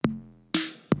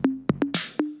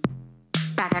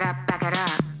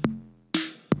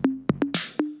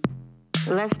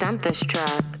Let's dump this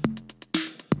truck.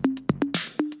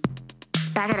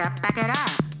 Back it up, back it up.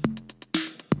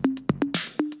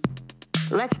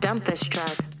 Let's dump this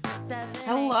truck.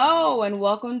 Hello, and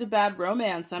welcome to Bad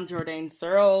Romance. I'm Jordan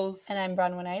Searles. And I'm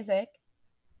Bronwyn Isaac.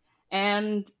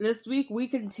 And this week we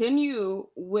continue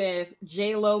with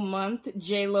J-Lo month,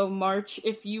 J-Lo March,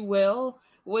 if you will,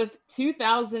 with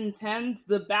 2010's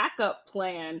The Backup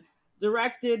Plan,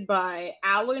 directed by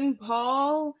Alan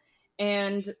Paul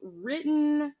and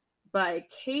written by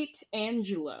Kate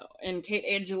Angelo. And Kate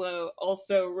Angelo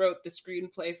also wrote the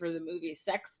screenplay for the movie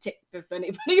Sex Tape, if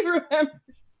anybody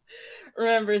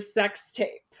remembers Sex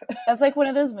Tape. That's like one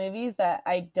of those movies that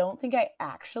I don't think I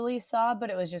actually saw, but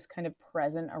it was just kind of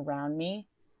present around me.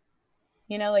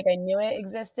 You know, like I knew it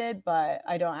existed, but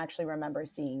I don't actually remember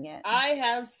seeing it. I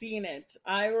have seen it.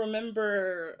 I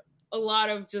remember a lot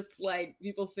of just like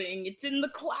people saying it's in the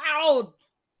cloud.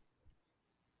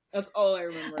 That's all I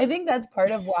remember. I think that's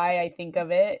part of why I think of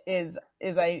it is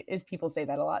people say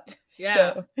that a lot. Yeah.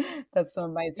 So that's some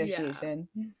of my association.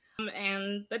 Yeah.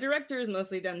 And the director has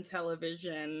mostly done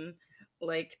television,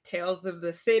 like Tales of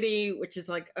the City, which is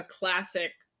like a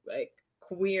classic like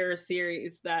queer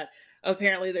series that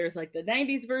apparently there's like the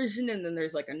 90s version and then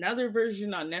there's like another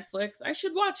version on Netflix. I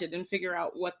should watch it and figure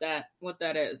out what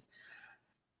that is.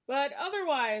 But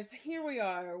otherwise, here we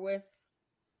are with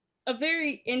a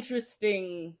very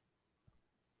interesting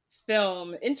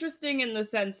film. Interesting in the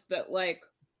sense that like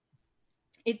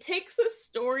it takes a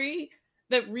story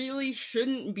that really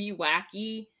shouldn't be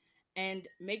wacky and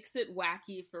makes it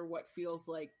wacky for what feels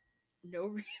like no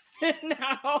reason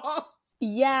now.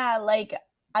 Yeah, like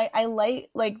I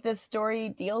like this story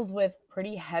deals with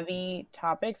pretty heavy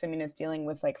topics. I mean, it's dealing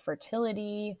with like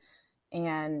fertility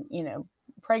and, you know,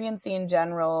 pregnancy in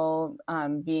general,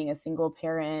 being a single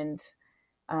parent,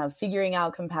 figuring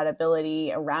out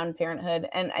compatibility around parenthood.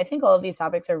 And I think all of these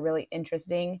topics are really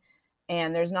interesting.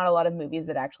 And there's not a lot of movies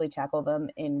that actually tackle them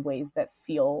in ways that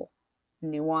feel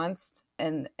nuanced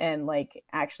and like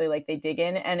actually like they dig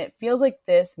in. And it feels like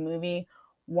this movie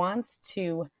wants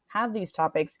to have these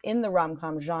topics in the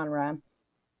rom-com genre,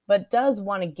 but does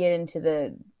want to get into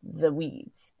the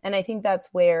weeds. And I think that's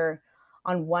where,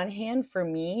 on one hand, for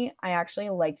me, I actually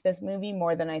liked this movie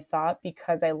more than I thought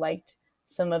because I liked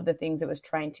some of the things it was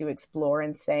trying to explore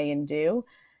and say and do.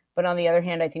 But on the other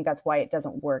hand, I think that's why it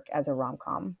doesn't work as a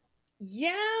rom-com.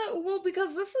 Yeah, well,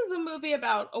 because this is a movie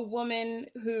about a woman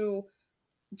who,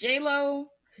 J-Lo,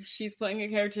 she's playing a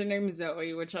character named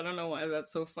Zoe, which I don't know why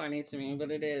that's so funny to me,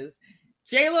 but it is.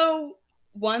 J-Lo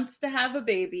wants to have a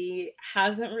baby,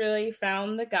 hasn't really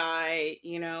found the guy,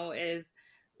 you know, is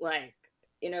like,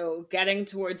 you know, getting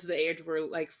towards the age where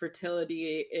like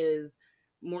fertility is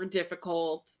more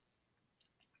difficult.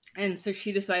 And so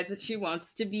she decides that she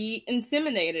wants to be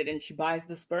inseminated and she buys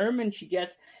the sperm and she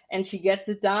gets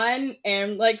it done.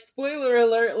 And like, spoiler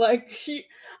alert, like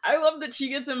I love that she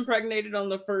gets impregnated on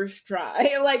the first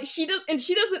try. Like she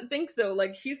doesn't think so.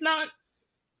 Like she's not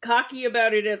cocky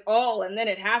about it at all. And then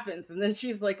it happens. And then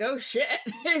she's like, oh shit,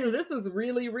 this is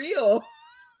really real.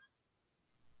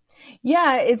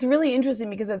 Yeah, it's really interesting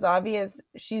because it's obvious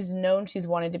she's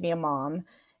wanted to be a mom.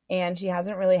 And she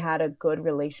hasn't really had a good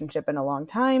relationship in a long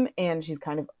time. And she's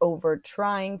kind of over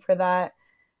trying for that.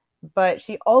 But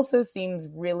she also seems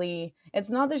really,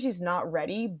 it's not that she's not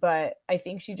ready, but I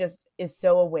think she just is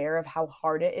so aware of how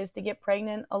hard it is to get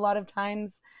pregnant a lot of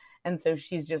times. And so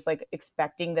she's just like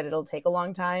expecting that it'll take a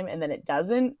long time and then it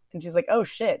doesn't. And she's like, oh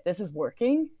shit, this is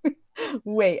working?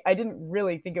 Wait, I didn't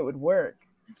really think it would work.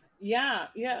 Yeah.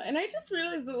 And I just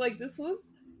realized that like this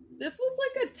was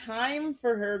like a time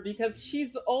for her because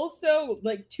she's also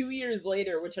like 2 years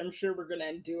later, which I'm sure we're going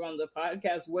to do on the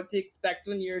podcast, What to Expect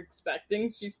When You're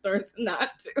Expecting. She starts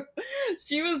not to.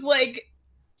 She was like,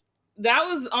 that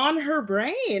was on her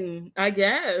brain, I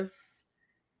guess.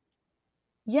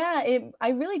 Yeah, I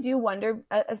really do wonder,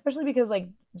 especially because like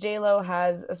J-Lo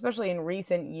has, especially in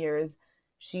recent years,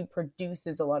 she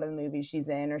produces a lot of the movies she's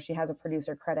in, or she has a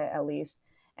producer credit at least.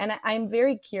 And I'm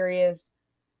very curious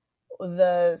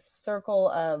the circle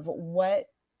of what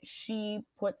she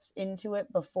puts into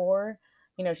it before,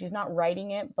 you know, she's not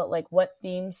writing it, but like what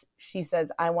themes she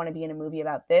says, I want to be in a movie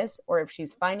about this, or if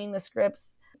she's finding the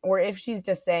scripts, or if she's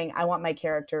just saying, I want my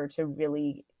character to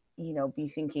really, you know, be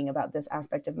thinking about this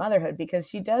aspect of motherhood, because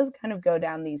she does kind of go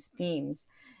down these themes.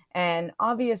 And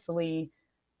obviously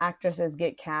actresses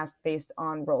get cast based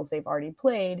on roles they've already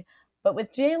played. But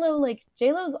with J-Lo, like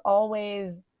J-Lo's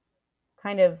always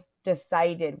kind of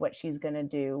decided what she's going to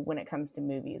do when it comes to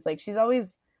movies. Like she's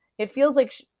always, it feels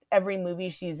like every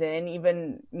movie she's in,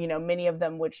 even, you know, many of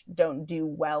them which don't do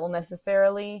well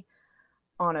necessarily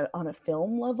on a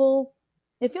film level,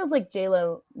 it feels like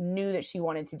JLo knew that she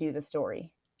wanted to do the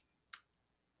story.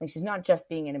 Like, she's not just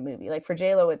being in a movie. Like, for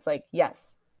JLo, it's like,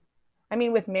 yes. I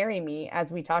mean, with Marry Me,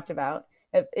 as we talked about,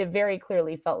 it very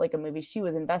clearly felt like a movie she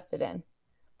was invested in,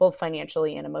 both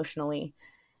financially and emotionally.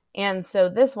 And so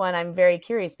this one, I'm very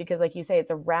curious because, like you say,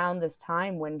 it's around this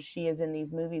time when she is in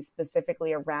these movies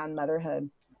specifically around motherhood.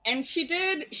 And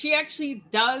she actually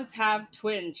does have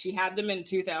twins. She had them in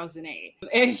 2008.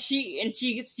 And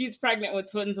she's pregnant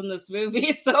with twins in this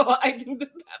movie. So I think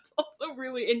that's also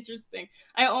really interesting.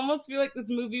 I almost feel like this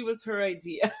movie was her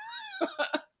idea.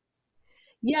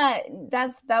 Yeah,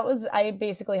 I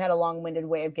basically had a long-winded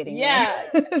way of getting Yeah.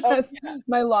 there. That's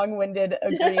my long-winded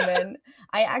agreement.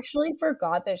 I actually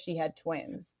forgot that she had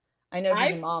twins. I know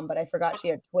she's a mom, but I forgot she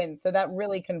had twins. So that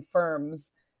really confirms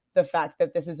the fact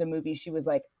that this is a movie she was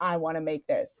like, I want to make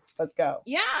this. Let's go.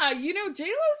 Yeah, you know,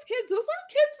 J-Lo's kids, those aren't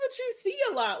kids that you see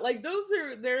a lot. Like,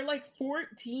 they're like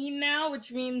 14 now,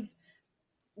 which means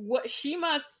what she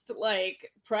must,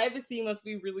 like, privacy must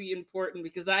be really important,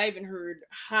 because I haven't heard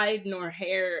hide nor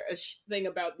hair a thing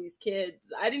about these kids.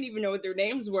 I didn't even know what their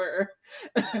names were.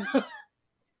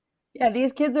 Yeah,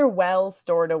 these kids are well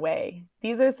stored away.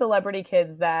 These are celebrity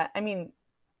kids that, I mean,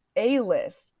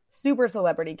 A-list, super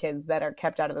celebrity kids that are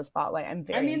kept out of the spotlight. I'm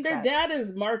very impressed. Their dad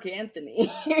is Mark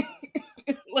Anthony.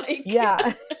 Like,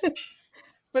 yeah.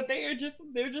 But they're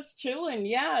just chilling.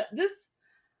 Yeah, this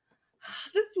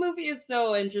movie is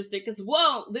so interesting because,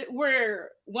 well, we're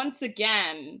once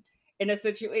again in a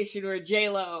situation where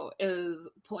J-Lo is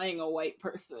playing a white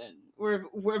person.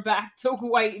 We're back to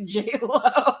white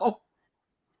J-Lo.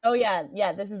 Oh yeah,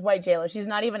 this is white J-Lo. She's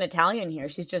not even Italian here.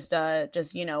 She's just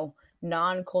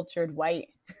non-cultured white,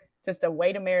 just a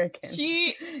white American.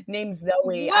 She named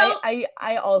Zoe. Well,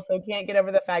 I also can't get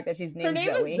over the fact that she's named Zoe.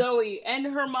 Her name is Zoe, and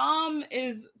her mom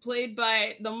is played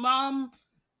by the mom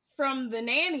from The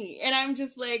Nanny, and I'm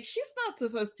just like, she's not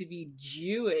supposed to be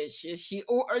Jewish, is she?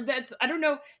 Or that's, I don't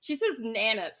know. She says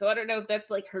Nana, so I don't know if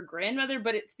that's like her grandmother,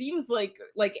 but it seems like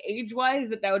age-wise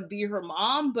that would be her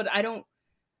mom, but I don't.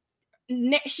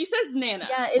 She says Nana.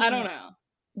 Yeah, I don't know.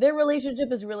 Their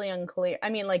relationship is really unclear. I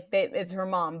mean, like, it's her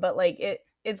mom, but like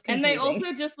it's confusing. And they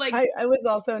also just like I was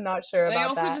also not sure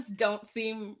about that. They also just don't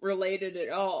seem related at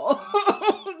all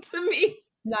to me.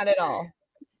 Not at all.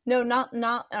 No, not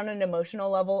on an emotional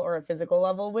level or a physical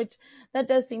level, which that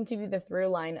does seem to be the through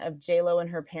line of J-Lo and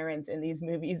her parents in these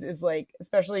movies, is like,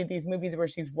 especially these movies where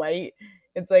she's white,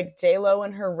 it's like J-Lo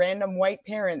and her random white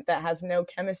parent that has no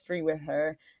chemistry with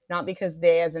her, not because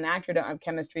they as an actor don't have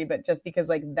chemistry, but just because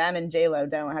like them and J-Lo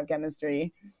don't have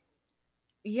chemistry.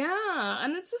 Yeah,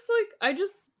 and it's just like,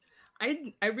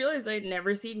 I realized I'd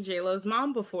never seen J-Lo's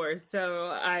mom before, so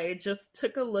I just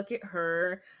took a look at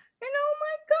her, and oh my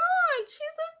god, she's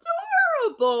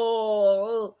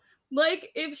adorable! Like,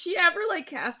 if she ever like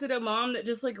casted a mom that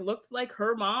just like looks like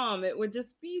her mom, it would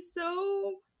just be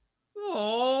so,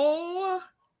 oh,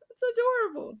 it's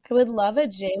adorable. I would love a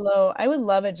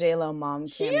J-Lo mom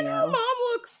cameo. She and her mom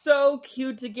look so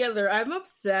cute together. I'm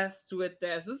obsessed with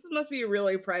this. This must be a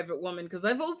really private woman, because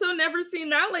I've also never seen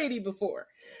that lady before.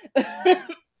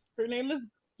 Her name is...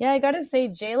 Yeah, I gotta say,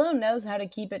 J-Lo knows how to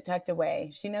keep it tucked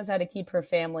away. She knows how to keep her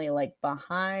family like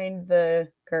behind the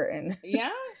curtain.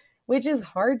 Yeah. Which is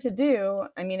hard to do.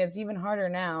 I mean, it's even harder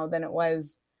now than it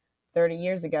was 30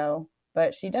 years ago,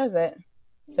 but she does it.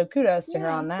 So kudos to her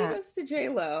on that. Kudos to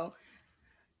J-Lo.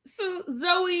 So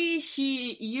Zoe,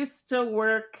 she used to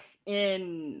work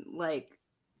in like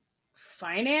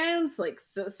finance, like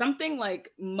something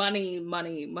like money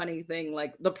thing,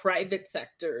 like the private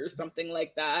sector or something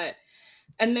like that.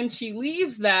 And then she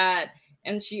leaves that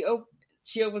and she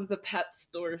opens a pet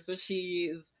store. So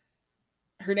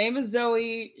her name is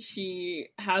Zoe. She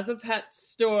has a pet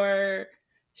store.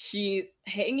 She's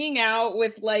hanging out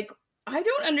with like, I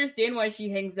don't understand why she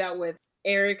hangs out with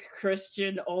Eric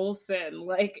Christian Olsen.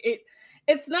 Like,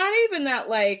 it's not even that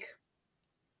like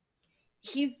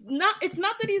it's not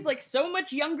that he's like so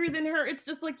much younger than her. It's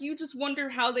just like, you just wonder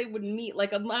how they would meet.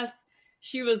 Like, unless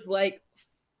she was like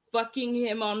fucking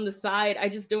him on the side, I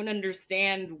just don't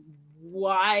understand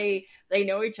why they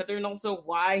know each other, and also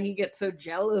why he gets so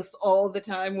jealous all the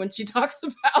time when she talks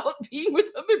about being with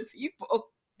other people.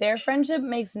 Their friendship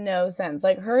makes no sense.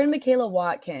 Like, her and Michaela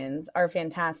Watkins are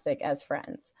fantastic as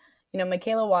friends. You know,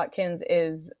 Michaela Watkins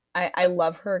is, I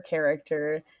love her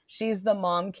character. She's the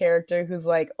mom character who's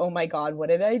like, oh my God, what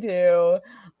did I do?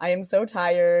 I am so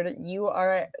tired. You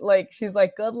are like, she's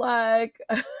like, good luck.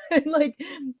 And like,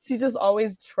 she's just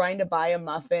always trying to buy a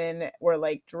muffin or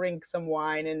like drink some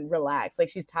wine and relax. Like,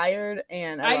 she's tired,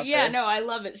 and I love her. No, I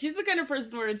love it. She's the kind of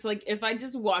person where it's like, if I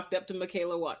just walked up to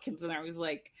Michaela Watkins and I was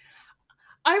like,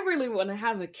 I really want to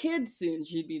have a kid soon,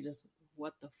 she'd be just,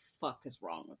 what the fuck is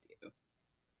wrong with you?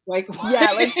 Like,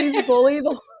 Yeah, like she's fully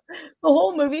the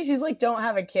whole movie. She's like, "Don't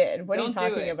have a kid. What are you Don't do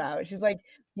talking it. about?" She's like,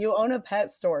 "You own a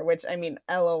pet store," which I mean,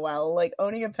 LOL. Like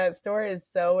owning a pet store is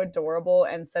so adorable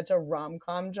and such a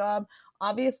rom-com job.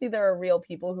 Obviously, there are real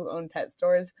people who own pet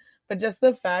stores, but just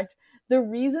the fact, the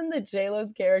reason that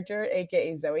JLo's character,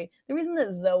 aka Zoe, the reason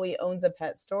that Zoe owns a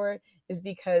pet store is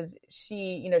because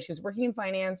she was working in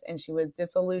finance and she was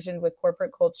disillusioned with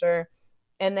corporate culture,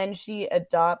 and then she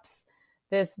adopts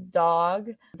this dog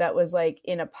that was like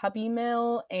in a puppy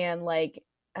mill and like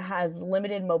has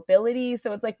limited mobility.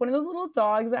 So it's like one of those little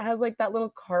dogs that has like that little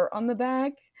cart on the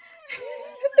back.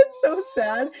 It's so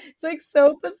sad. It's like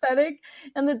so pathetic.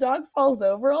 And the dog falls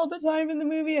over all the time in the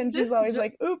movie. And she's always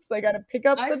like, oops, I got to pick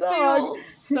up the dog. I feel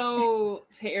so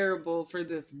terrible for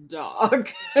this dog.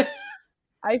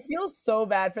 I feel so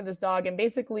bad for this dog. And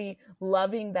basically,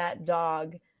 loving that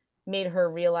dog made her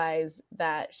realize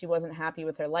that she wasn't happy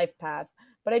with her life path.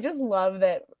 But I just love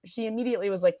that she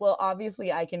immediately was like, well,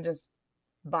 obviously I can just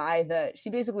she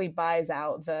basically buys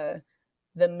out the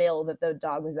mill that the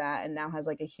dog was at and now has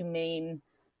like a humane,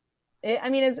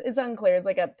 it's unclear. It's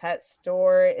like a pet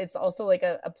store. It's also like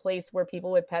a place where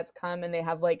people with pets come and they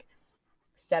have like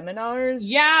seminars.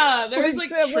 Yeah, there's like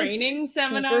training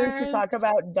seminars who talk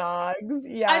about dogs.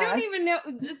 Yeah, I don't even know.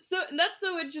 That's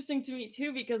so interesting to me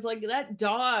too, because like that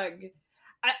dog,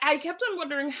 I kept on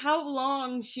wondering how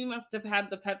long she must have had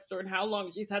the pet store and how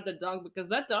long she's had the dog, because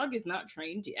that dog is not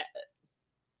trained yet.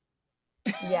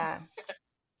 Yeah.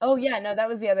 Oh yeah, no, that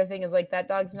was the other thing, is like that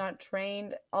dog's not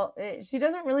trained. She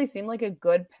doesn't really seem like a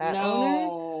good pet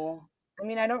owner. I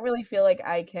mean, I don't really feel like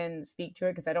I can speak to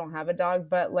it because I don't have a dog,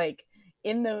 but like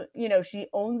she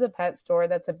owns a pet store.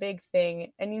 That's a big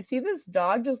thing. And you see this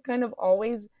dog just kind of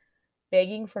always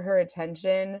begging for her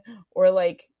attention or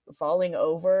like falling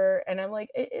over. And I'm like,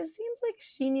 it seems like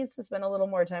she needs to spend a little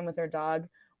more time with her dog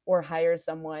or hire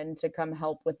someone to come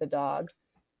help with the dog.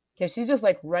 Because she's just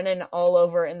like running all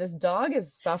over and this dog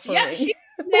is suffering. Yeah, she's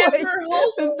never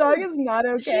home. This dog is not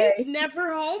okay. She's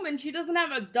never home, and she doesn't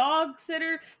have a dog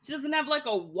sitter. She doesn't have like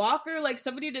a walker, like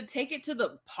somebody to take it to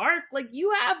the park. Like,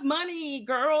 you have money,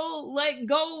 girl. Like,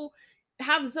 go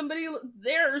have somebody.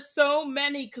 There are so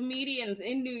many comedians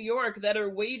in New York that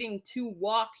are waiting to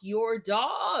walk your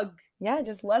dog. Yeah,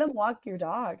 just let him walk your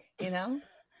dog,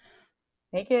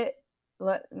 Make it,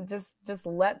 just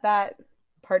let that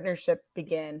partnership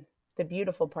begin. The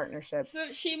beautiful partnership.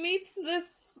 So she meets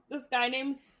this guy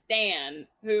named Stan,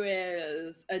 who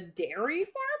is a dairy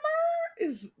farmer.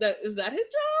 Is that his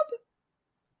job?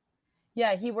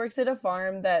 Yeah, he works at a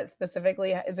farm that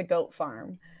specifically is a goat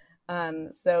farm.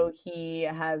 So he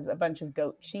has a bunch of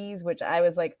goat cheese, which I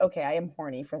was like, okay, I am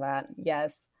horny for that.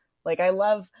 Yes. Like I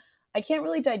can't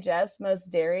really digest most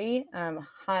dairy.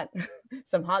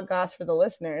 Some hot goss for the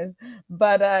listeners,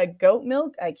 but goat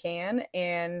milk I can,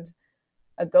 and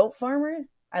a goat farmer,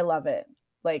 I love it.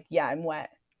 Like, yeah, I'm wet,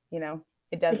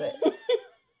 it does it.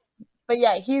 But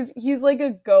yeah, he's like a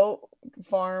goat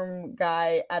farm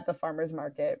guy at the farmer's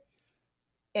market.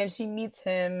 And she meets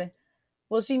him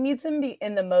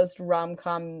in the most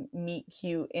rom-com meet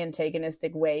cute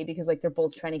antagonistic way, because like they're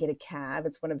both trying to get a cab.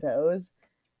 It's one of those.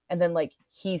 And then like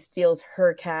he steals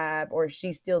her cab or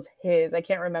she steals his. I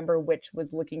can't remember which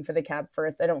was looking for the cab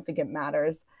first. I don't think it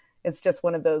matters. It's just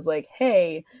one of those like,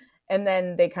 hey. And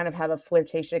then they kind of have a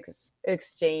flirtatious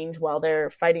exchange while they're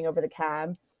fighting over the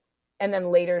cab. And then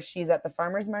later she's at the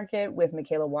farmer's market with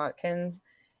Michaela Watkins,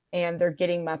 and they're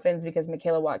getting muffins because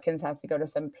Michaela Watkins has to go to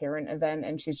some parent event,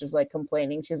 and she's just like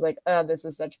complaining. She's like, oh, this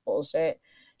is such bullshit.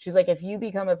 She's like, if you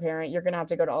become a parent, you're going to have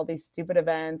to go to all these stupid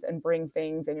events and bring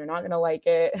things, and you're not going to like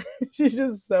it. She's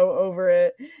just so over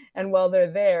it. And while they're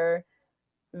there,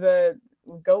 the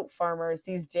goat farmer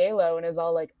sees JLo and is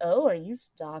all like, oh, are you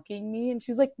stalking me? And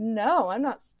she's like, no, I'm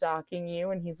not stalking you.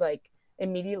 And he's like,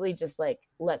 immediately just like,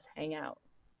 let's hang out.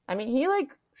 I mean, he like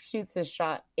shoots his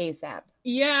shot ASAP.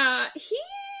 Yeah,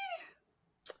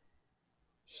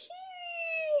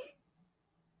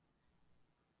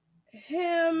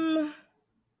 him.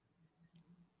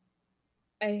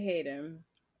 I hate him.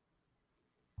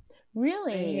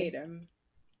 Really? I hate him.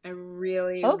 I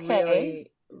really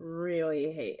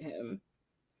hate him.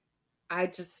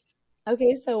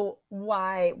 Okay, so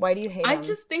why do you hate him? I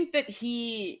just think that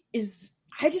he's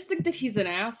an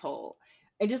asshole.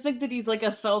 I just think that he's like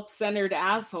a self-centered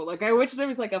asshole. Like, I wish there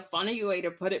was like a funny way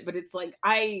to put it, but it's like,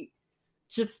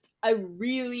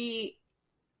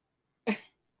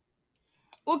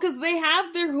 Well, because they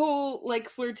have their whole like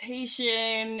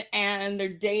flirtation and they're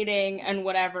dating and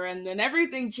whatever, and then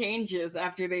everything changes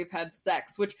after they've had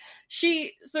sex. Which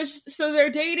so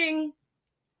they're dating,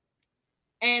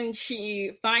 and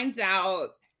she finds out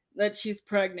that she's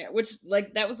pregnant, which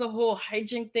like that was a whole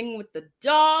hijink thing with the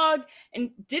dog.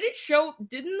 And didn't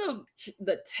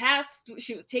the test,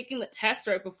 she was taking the test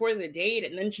right before the date,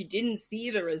 and then she didn't see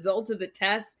the result of the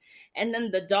test, and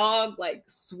then the dog like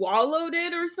swallowed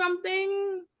it or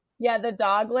something. Yeah, the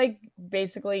dog like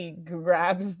basically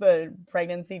grabs the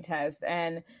pregnancy test,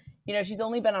 and she's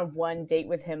only been on one date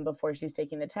with him before she's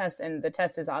taking the test, and the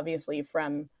test is obviously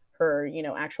from her,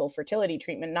 actual fertility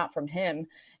treatment, not from him.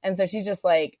 And so she's just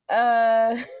like,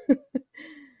 did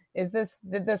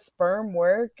the sperm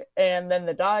work? And then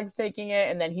the dog's taking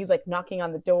it, and then he's like knocking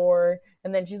on the door,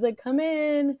 and then she's like, come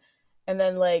in. And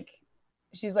then like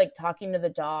she's like talking to the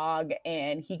dog,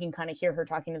 and he can kind of hear her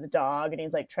talking to the dog, and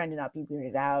he's like trying to not be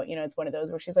weirded out. It's one of those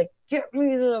where she's like, give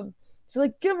me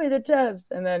the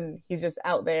test. And then he's just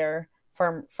out there,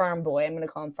 farm boy. I'm going to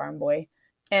call him farm boy.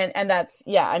 And that's,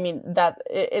 yeah, I mean, that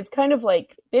it's kind of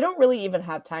like they don't really even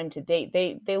have time to date.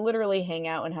 They literally hang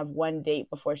out and have one date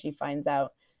before she finds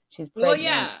out she's pregnant. Well,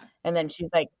 yeah. And then she's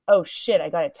like, oh shit, I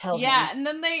gotta tell him. Yeah, and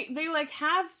then they like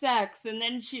have sex, and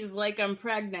then she's like, I'm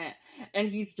pregnant. And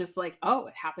he's just like, oh,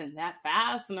 it happened that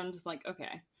fast? And I'm just like,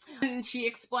 okay. And she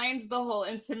explains the whole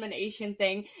insemination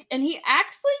thing, and he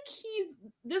acts like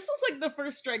this is like the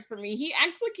first strike for me. He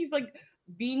acts like he's like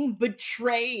being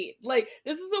betrayed. Like,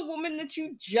 this is a woman that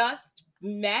you just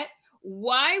met.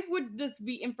 Why would this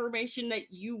be information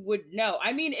that you would know?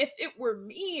 I mean, if it were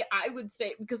me, I would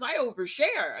say, because I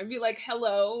overshare, I'd be like,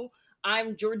 hello,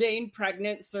 I'm Jourdain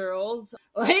pregnant, Searles.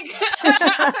 Like,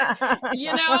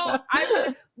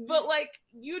 but like,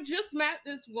 you just met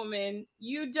this woman,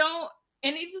 you don't,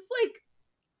 and it's just like,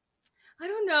 I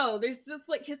don't know, there's just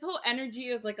like, his whole energy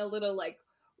is like a little like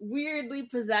weirdly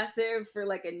possessive for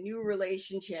like a new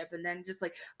relationship, and then just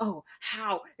like, oh,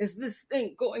 how is this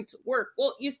thing going to work?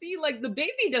 Well, you see, like, the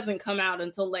baby doesn't come out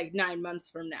until like 9 months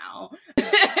from now.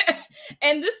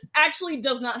 And this actually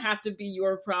does not have to be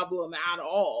your problem at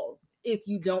all if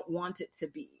you don't want it to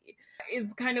be.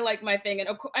 It's kind of like my thing. And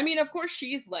of course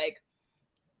she's like,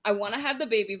 I want to have the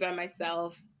baby by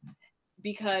myself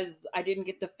because I didn't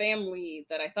get the family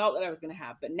that I thought that I was going to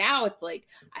have. But now it's like,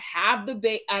 I have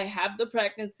the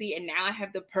pregnancy, and now I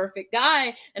have the perfect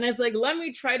guy. And it's like, let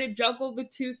me try to juggle the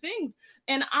two things.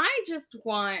 And I just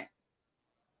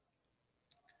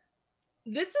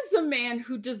this is a man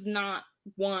who does not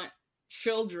want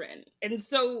children. And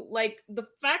so like the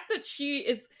fact that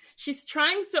she's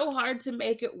trying so hard to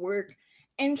make it work,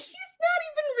 and he's not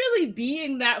even really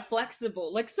being that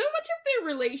flexible. Like, so much of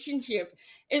their relationship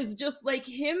is just like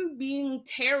him being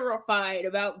terrified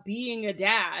about being a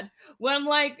dad, when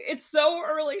like it's so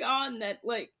early on that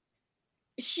like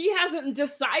she hasn't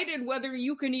decided whether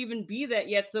you can even be that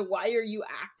yet. So why are you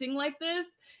acting like this?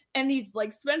 And he's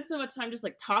like spent so much time just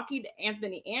like talking to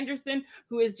Anthony Anderson,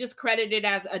 who is just credited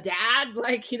as a dad.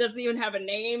 Like, he doesn't even have a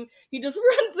name. He just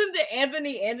runs into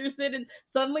Anthony Anderson, and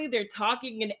suddenly they're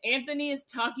talking, and Anthony is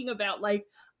talking about like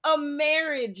a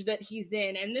marriage that he's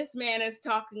in, and this man is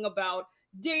talking about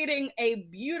dating a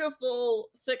beautiful,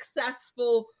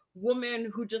 successful woman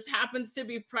who just happens to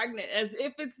be pregnant, as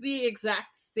if it's the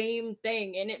exact same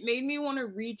thing. And it made me want to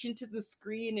reach into the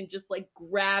screen and just like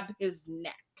grab his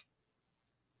neck.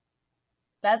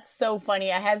 That's so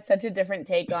funny. I had such a different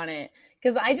take on it,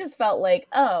 because I just felt like,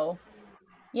 oh,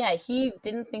 yeah, he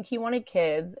didn't think he wanted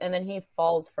kids, and then he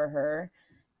falls for her,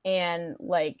 and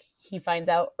like he finds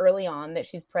out early on that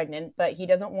she's pregnant, but he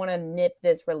doesn't want to nip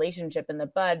this relationship in the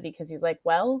bud, because he's like,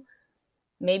 well,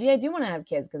 maybe I do want to have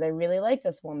kids because I really like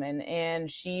this woman,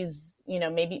 and she's,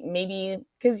 maybe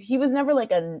because he was never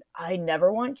like I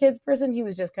never want kids person. He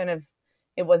was just kind of,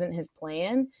 it wasn't his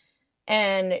plan.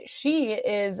 And she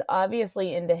is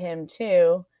obviously into him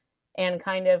too. And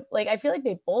kind of like, I feel like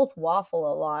they both waffle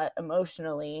a lot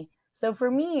emotionally. So for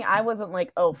me, I wasn't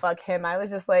like, oh, fuck him. I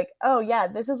was just like, oh yeah,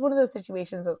 this is one of those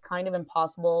situations that's kind of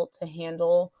impossible to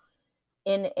handle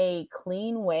in a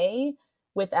clean way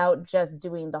without just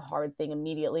doing the hard thing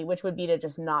immediately, which would be to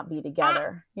just not be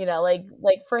together.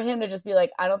 Like for him to just be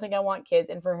like, I don't think I want kids.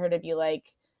 And for her to be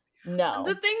like, no.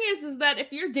 The thing is that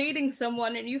if you're dating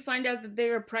someone and you find out that they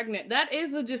are pregnant, that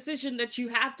is a decision that you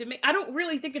have to make. I don't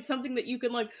really think it's something that you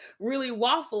can like really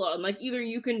waffle on. Like, either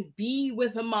you can be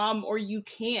with a mom or you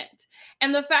can't.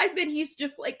 And the fact that he's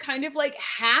just like kind of like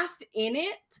half in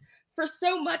it, for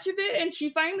so much of it, and she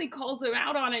finally calls him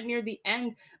out on it near the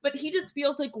end, but he just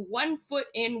feels like 1 foot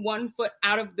in, 1 foot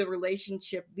out of the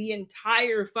relationship the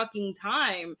entire fucking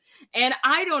time. And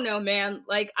I don't know, man,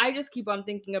 like I just keep on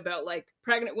thinking about like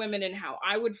pregnant women and how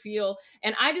I would feel,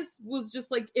 and I just was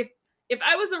just like, if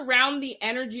I was around the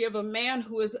energy of a man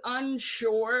who is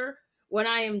unsure when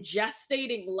I am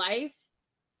gestating life,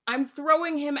 I'm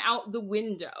throwing him out the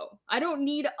window. I don't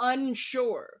need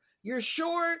unsure. You're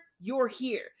sure, you're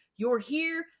here. You're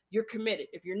here, you're committed.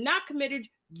 If you're not committed,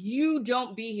 you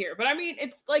don't be here. But I mean,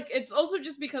 it's like, it's also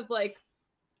just because like,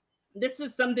 this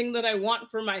is something that I want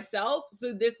for myself.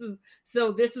 So this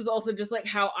is also just like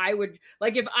how I would,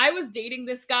 like if I was dating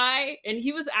this guy and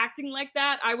he was acting like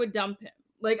that, I would dump him.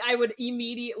 Like I would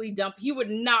immediately dump. He would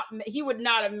not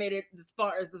have made it as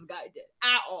far as this guy did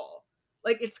at all.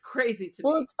 Like it's crazy to me.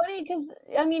 Well, it's funny because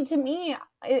I mean, to me,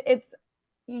 it's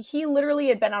he literally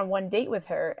had been on one date with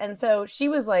her, and so she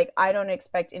was like, "I don't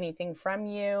expect anything from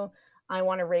you. I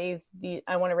want to raise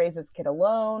this kid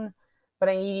alone, but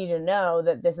I need you to know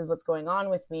that this is what's going on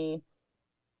with me."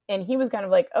 And he was kind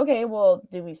of like, "Okay, well,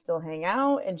 do we still hang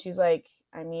out?" And she's like,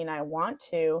 "I mean, I want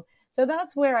to." So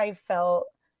that's where I felt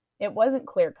it wasn't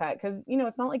clear cut because, you know,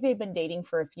 it's not like they'd been dating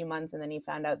for a few months and then he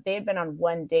found out they had been on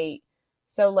one date.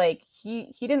 So like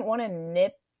he didn't want to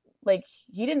nip, like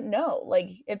he didn't know, like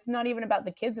it's not even about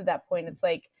the kids at that point. It's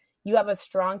like you have a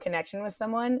strong connection with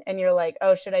someone and you're like,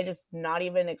 oh, should I just not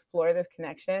even explore this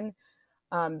connection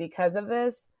because of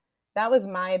this? That was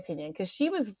my opinion, because she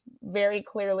was very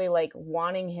clearly like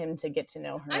wanting him to get to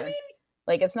know her. I mean,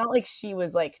 like it's not like she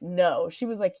was like, no, she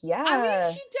was like, yeah. I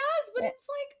mean, she does, but it's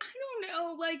like, I don't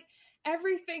know, like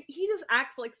everything, he just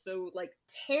acts like so like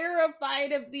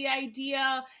terrified of the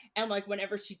idea, and like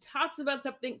whenever she talks about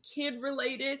something kid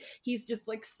related, he's just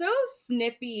like so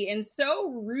snippy and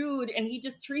so rude, and he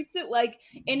just treats it like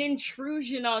an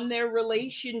intrusion on their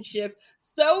relationship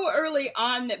so early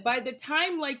on that by the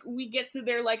time like we get to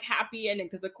their like happy ending,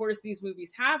 because of course these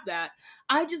movies have that,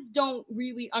 I just don't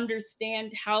really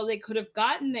understand how they could have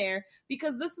gotten there,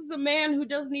 because this is a man who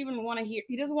doesn't even want to hear,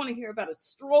 he doesn't want to hear about a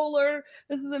stroller.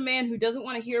 This is a man who doesn't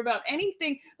want to hear about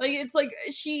anything. Like it's like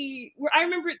I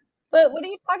remember. But what are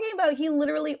you talking about? He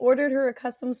literally ordered her a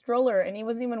custom stroller and he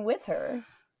wasn't even with her.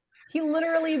 He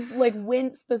literally like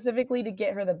went specifically to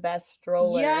get her the best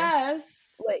stroller. Yes.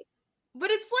 Like,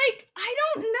 but it's like, I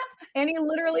don't know. And he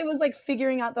literally was like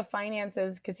figuring out the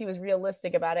finances because he was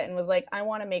realistic about it and was like, I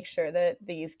want to make sure that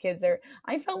these kids are.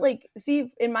 I felt like, see,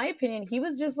 in my opinion, he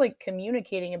was just like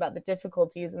communicating about the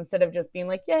difficulties instead of just being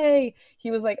like, yay.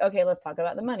 He was like, okay, let's talk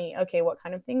about the money. Okay, what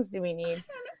kind of things do we need?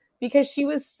 Because she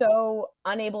was so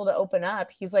unable to open up.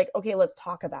 He's like, okay, let's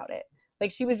talk about it.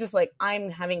 Like she was just like,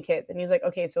 I'm having kids. And he's like,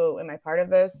 okay, so am I part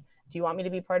of this? Do you want me to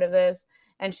be part of this?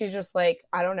 And she's just like,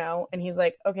 I don't know. And he's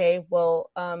like, okay, well,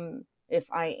 if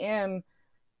I am,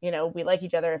 you know, we like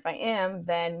each other. If I am,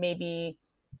 then maybe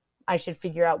I should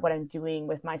figure out what I'm doing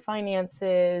with my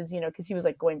finances, you know, because he was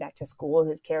like going back to school,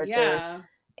 his character. Yeah.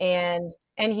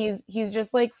 And he's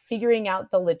just like figuring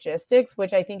out the logistics,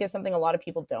 which I think is something a lot of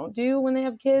people don't do when they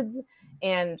have kids.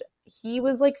 And he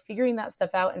was like figuring that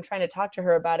stuff out and trying to talk to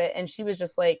her about it. And she was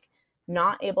just like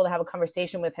not able to have a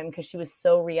conversation with him because she was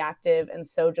so reactive and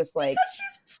so just like,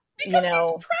 because she's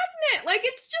pregnant. Like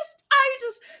it's just,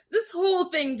 this whole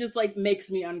thing just like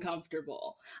makes me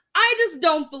uncomfortable. I just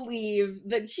don't believe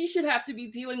that she should have to be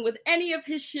dealing with any of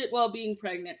his shit while being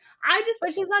pregnant.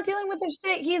 But she's not dealing with his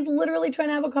shit. He's literally trying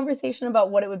to have a conversation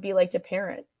about what it would be like to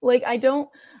parent. Like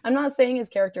I'm not saying his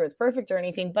character is perfect or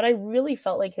anything, but I really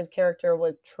felt like his character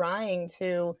was trying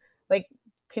to like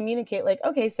communicate like,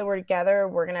 okay, so we're together,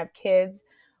 we're going to have kids.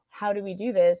 How do we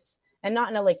do this? And not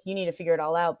in a like, you need to figure it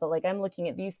all out, but like, I'm looking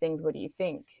at these things. What do you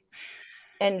think?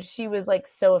 And she was like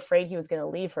so afraid he was going to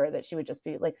leave her that she would just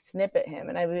be like snip at him,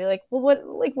 and I'd be like, well,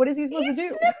 what is he supposed to do?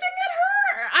 Snipping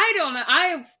at her. I don't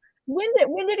know.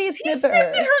 When did he snip at her? He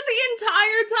snipped at her the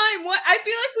entire time. What? I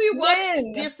feel like we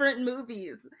watched different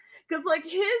movies, because like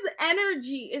his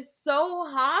energy is so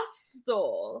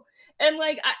hostile, and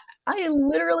like I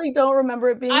literally don't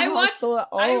remember it being hostile at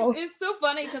all. It's so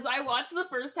funny because I watched the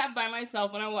first half by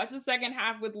myself and I watched the second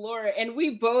half with Laura, and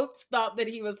we both thought that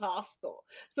he was hostile.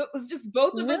 So it was just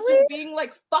both of us just being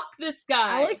like, fuck this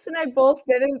guy. Alex and I both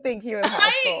didn't think he was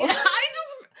hostile.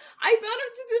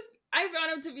 I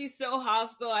found him to be so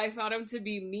hostile. I found him to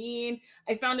be mean.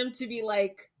 I found him to be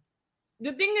like,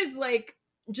 the thing is like,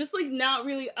 just like not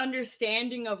really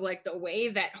understanding of like the way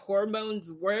that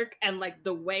hormones work and like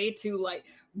the way to like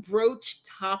broach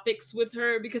topics with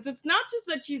her, because it's not just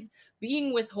that she's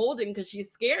being withholding because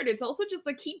she's scared, it's also just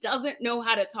like he doesn't know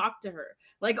how to talk to her.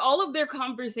 Like all of their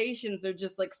conversations are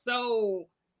just like so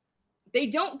they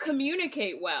don't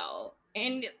communicate well.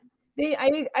 And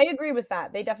I agree with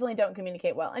that. They definitely don't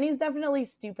communicate well. And he's definitely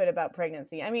stupid about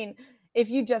pregnancy. I mean, if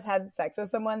you just had sex with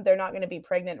someone, they're not going to be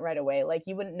pregnant right away. Like,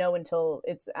 you wouldn't know until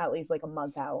it's at least like a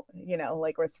month out, you know,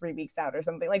 like, or 3 weeks out or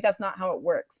something. Like, that's not how it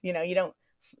works. You know, you don't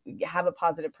have a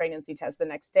positive pregnancy test the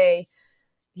next day.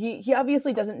 He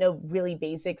obviously doesn't know really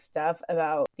basic stuff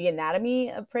about the anatomy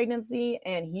of pregnancy,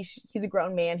 and he's a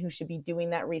grown man who should be doing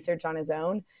that research on his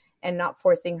own and not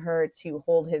forcing her to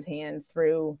hold his hand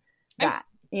through that.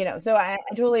 You know, so I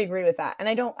totally agree with that. And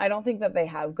I don't think that they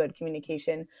have good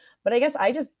communication, but I guess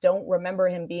I just don't remember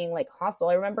him being like hostile.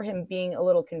 I remember him being a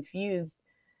little confused,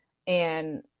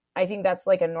 and I think that's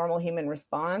like a normal human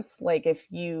response. Like,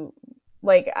 if you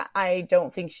like, I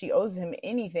don't think she owes him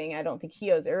anything. I don't think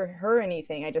he owes her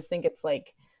anything. I just think it's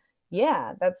like,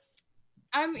 yeah, that's,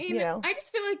 I mean, you know, I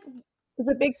just feel like it's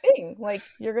a big thing. Like,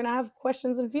 you're gonna have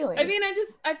questions and feelings. I mean,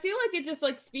 I feel like it just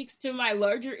like speaks to my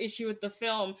larger issue with the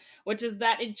film, which is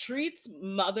that it treats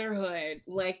motherhood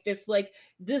like this like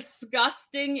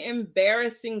disgusting,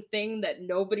 embarrassing thing that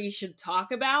nobody should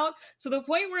talk about, to the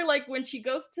point where like when she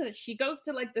goes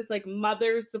to like this like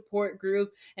mother support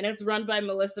group, and it's run by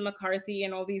Melissa McCarthy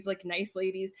and all these like nice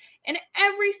ladies, and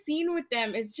every scene with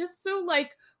them is just so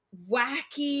like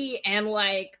wacky and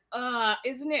like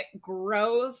isn't it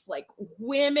gross? Like,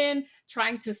 women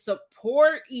trying to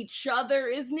support each other,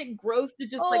 isn't it gross to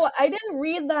just I didn't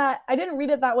read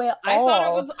it that way at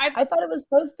all. I thought it was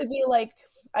supposed to be like,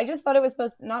 I just thought it was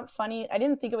supposed to, not funny. I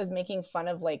didn't think it was making fun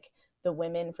of like the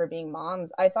women for being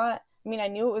moms. I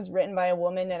knew it was written by a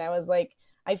woman, and I was like,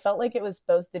 I felt like it was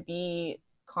supposed to be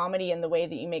comedy in the way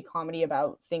that you make comedy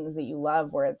about things that you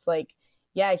love, where it's like,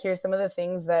 yeah, here's some of the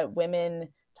things that women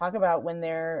talk about when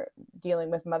they're dealing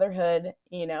with motherhood,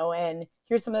 you know, and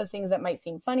here's some of the things that might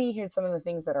seem funny. Here's some of the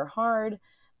things that are hard,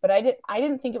 but I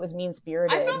didn't think it was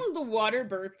mean-spirited. I found the water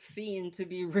birth scene to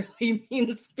be really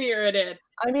mean-spirited.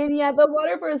 I mean, yeah, the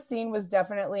water birth scene was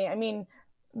definitely,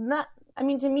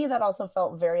 to me, that also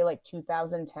felt very like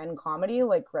 2010 comedy,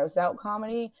 like gross out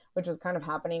comedy, which was kind of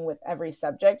happening with every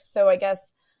subject. So I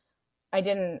guess I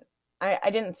didn't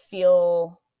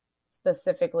feel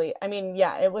specifically, I mean,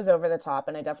 yeah, it was over the top,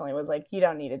 and I definitely was like, you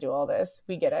don't need to do all this,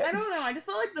 we get it. I don't know, I just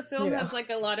felt like the film has like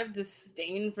a lot of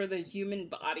disdain for the human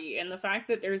body, and the fact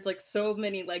that there's like so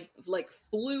many like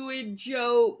fluid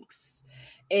jokes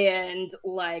and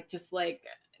like just like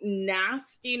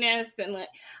nastiness, and like,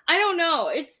 I don't know,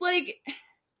 it's like,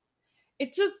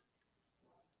 it just,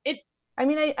 I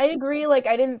mean, I agree, like,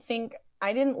 I didn't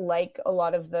like a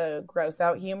lot of the gross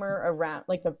out humor around,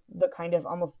 like, the kind of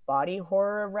almost body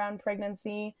horror around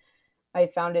pregnancy. I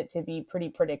found it to be pretty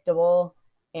predictable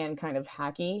and kind of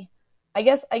hacky. I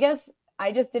guess I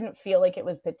just didn't feel like it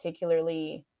was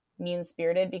particularly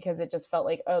mean-spirited, because it just felt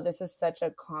like, oh, this is such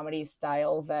a comedy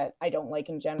style that I don't like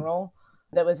in general,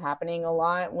 that was happening a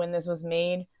lot when this was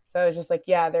made. So I was just like,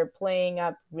 yeah, they're playing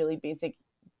up really basic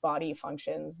body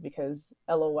functions because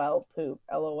LOL poop,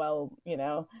 LOL, you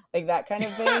know, like that kind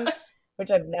of thing, which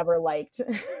I've never liked,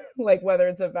 like whether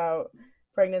it's about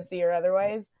pregnancy or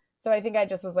otherwise. So I think I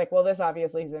just was like, well, this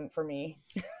obviously isn't for me.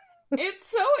 It's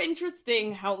so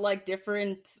interesting how like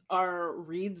different our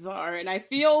reads are, and I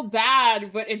feel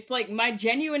bad, but it's like my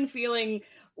genuine feeling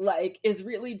like is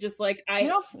really just like,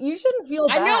 you shouldn't feel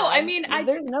bad. I know, I mean,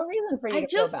 there's no reason for you to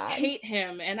feel bad. I just hate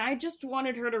him, and I just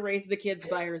wanted her to raise the kids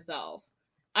by herself.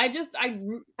 I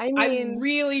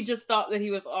really just thought that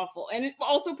he was awful. And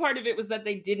also part of it was that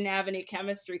they didn't have any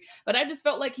chemistry. But I just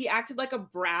felt like he acted like a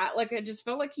brat. Like, I just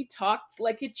felt like he talked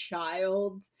like a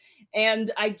child.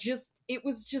 And it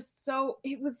was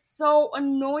so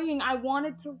annoying. I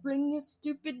wanted to wring his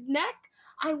stupid neck.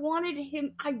 There's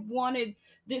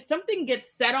something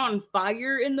gets set on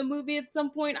fire in the movie at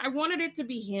some point. I wanted it to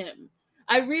be him.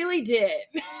 I really did.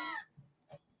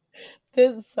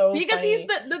 This is so because funny. He's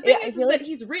the thing is that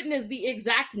he's written as the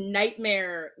exact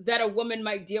nightmare that a woman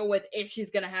might deal with if she's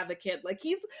gonna have a kid. Like,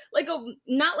 he's like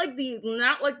not like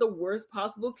the worst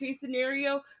possible case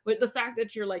scenario, but the fact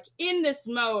that you're like in this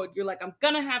mode, you're like, I'm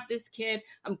gonna have this kid,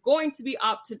 I'm going to be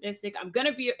optimistic, and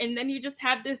then you just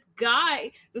have this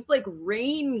guy, this like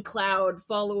rain cloud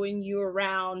following you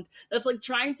around that's like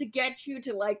trying to get you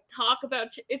to like talk about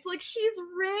it's like, she's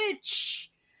rich.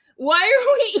 Why are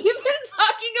we even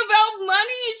talking about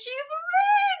money? She's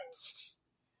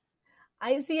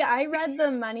rich. I read the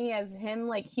money as him,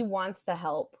 like, he wants to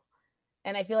help.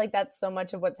 And I feel like that's so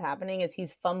much of what's happening is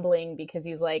he's fumbling because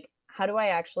he's like, how do I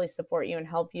actually support you and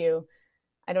help you?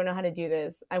 I don't know how to do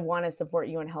this. I want to support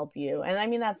you and help you. And I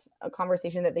mean, that's a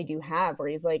conversation that they do have where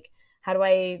he's like, how do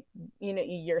I, you know,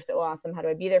 you're so awesome. How do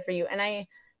I be there for you? And I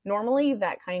normally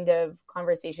that kind of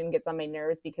conversation gets on my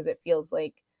nerves because it feels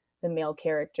like the male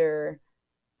character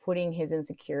putting his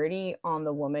insecurity on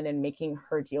the woman and making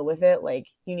her deal with it. Like,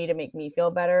 you need to make me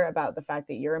feel better about the fact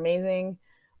that you're amazing,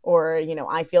 or, you know,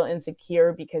 I feel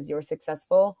insecure because you're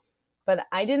successful. But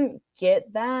I didn't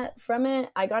get that from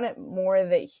it. I got it more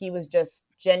that he was just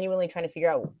genuinely trying to figure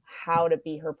out how to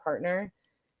be her partner.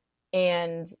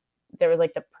 And there was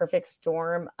like the perfect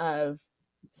storm of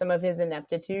some of his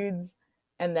ineptitudes,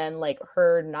 and then like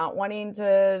her not wanting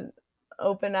to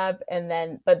open up, and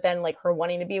then but then like her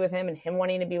wanting to be with him and him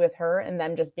wanting to be with her, and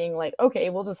them just being like, okay,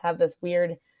 we'll just have this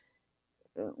weird,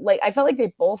 like, I felt like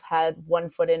they both had 1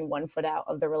 foot in, 1 foot out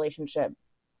of the relationship.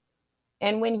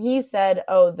 And when he said,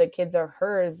 oh, the kids are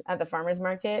hers at the farmer's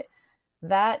market,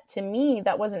 that, to me,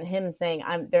 that wasn't him saying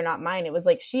they're not mine. It was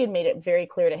like she had made it very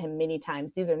clear to him many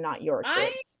times, these are not your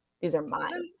kids, these are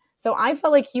mine. So I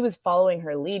felt like he was following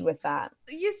her lead with that.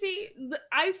 You see,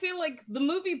 I feel like the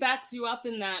movie backs you up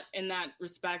in that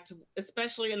respect,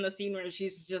 especially in the scene where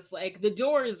she's just like, the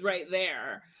door is right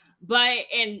there. But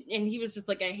and he was just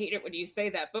like, I hate it when you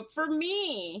say that. But for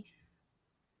me,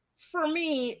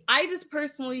 I just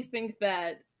personally think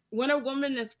that when a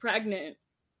woman is pregnant,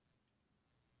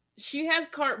 she has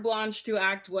carte blanche to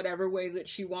act whatever way that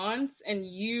she wants, and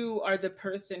you are the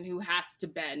person who has to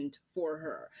bend for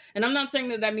her. And I'm not saying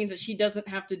that that means that she doesn't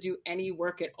have to do any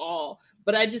work at all,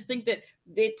 but I just think that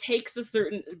it takes a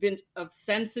certain bit of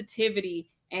sensitivity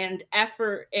and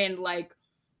effort and like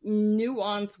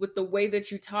nuance with the way that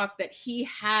you talk that he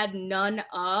had none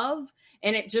of.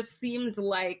 And it just seemed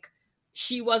like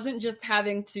she wasn't just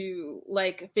having to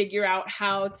like figure out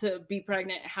how to be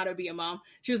pregnant, how to be a mom.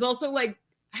 She was also like,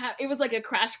 it was like a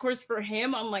crash course for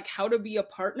him on like how to be a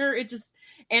partner.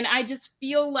 And I just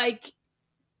feel like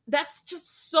that's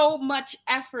just so much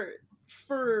effort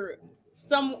for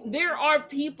there are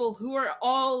people who are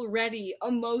already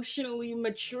emotionally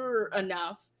mature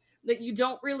enough that you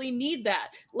don't really need that.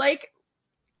 Like,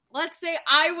 let's say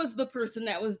I was the person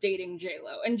that was dating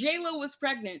J-Lo and J-Lo was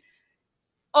pregnant.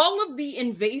 All of the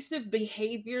invasive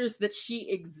behaviors that she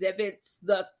exhibits,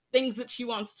 the things that she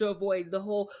wants to avoid,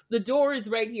 the door is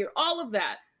right here, all of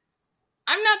that.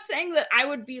 I'm not saying that I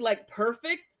would be like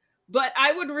perfect, but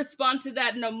I would respond to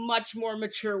that in a much more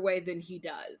mature way than he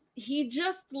does. He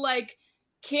just like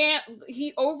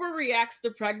he overreacts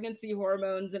to pregnancy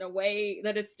hormones in a way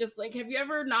that it's just like, have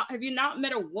you not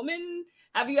met a woman?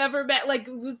 Have you ever met, like,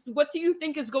 what do you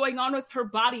think is going on with her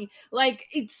body? Like,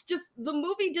 it's just, the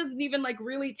movie doesn't even like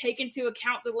really take into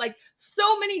account that like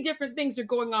so many different things are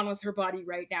going on with her body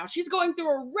right now. She's going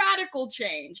through a radical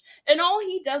change, and all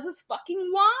he does is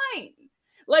fucking whine.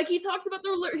 Like, he talks about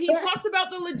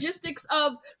the logistics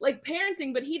of like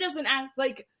parenting, but he doesn't act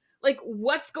like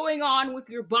what's going on with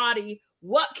your body.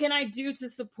 What can I do to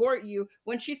support you?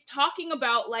 When she's talking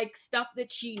about like stuff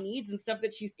that she needs and stuff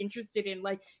that she's interested in,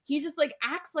 like he just like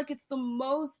acts like it's the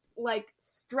most like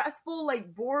stressful,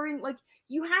 like boring. Like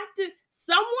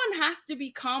someone has to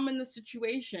be calm in the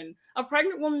situation. A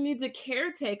pregnant woman needs a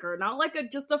caretaker, not like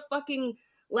just a fucking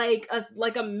like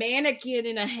a mannequin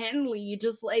in a Henley,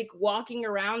 just like walking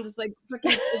around, just like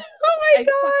freaking. Oh my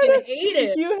God, fucking hate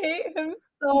it. You hate him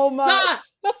so much.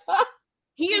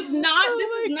 He is not.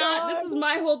 This is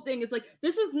my whole thing. It's like,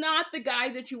 this is not the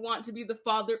guy that you want to be the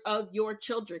father of your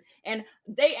children. And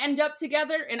they end up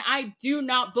together, and I do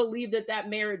not believe that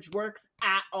marriage works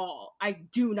at all. I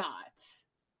do not.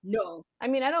 No. I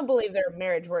mean, I don't believe their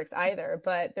marriage works either,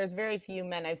 but there's very few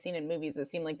men I've seen in movies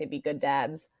that seem like they'd be good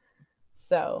dads.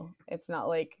 So it's not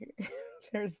like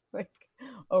there's like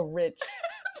a rich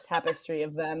tapestry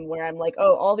of them where I'm like,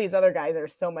 oh, all these other guys are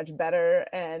so much better.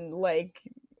 And like,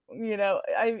 you know,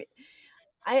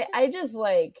 I just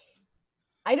like,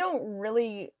 I don't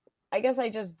really, I guess I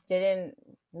just didn't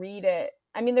read it.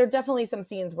 I mean, there are definitely some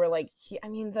scenes where like,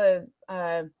 the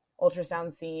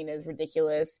ultrasound scene is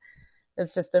ridiculous.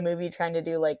 It's just the movie trying to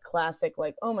do like classic,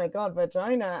 like, oh my God,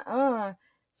 vagina.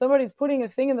 Somebody's putting a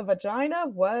thing in the vagina?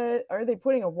 What? Are they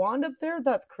putting a wand up there?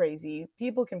 That's crazy.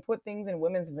 People can put things in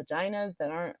women's vaginas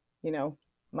that aren't, you know,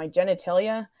 my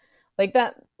genitalia.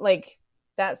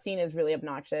 That scene is really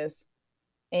obnoxious.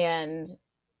 And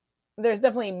there's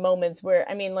definitely moments where,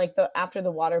 I mean, like after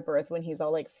the water birth, when he's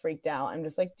all like freaked out, I'm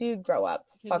just like, dude, grow up.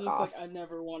 Fuck off. Like, I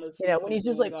never want to see, you know, when he's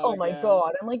just like, oh my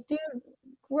God. I'm like, dude,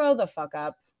 grow the fuck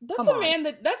up. That's a man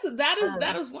that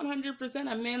is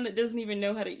 100% a man that doesn't even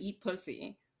know how to eat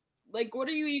pussy. Like, what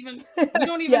are you even? You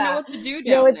don't even know what to do down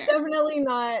there. No, it's definitely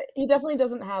not. He definitely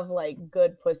doesn't have like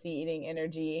good pussy eating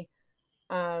energy.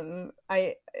 So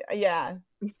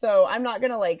I'm not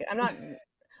gonna like. I'm not.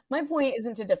 my point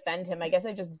isn't to defend him. I guess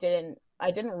I didn't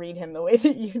read him the way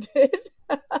that you did.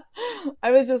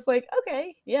 I was just like,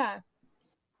 okay, yeah.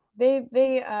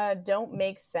 They don't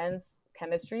make sense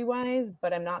chemistry wise,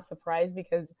 but I'm not surprised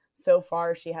because so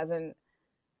far she hasn't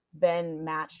been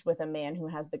matched with a man who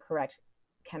has the correct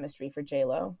chemistry for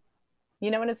J-Lo.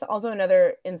 And it's also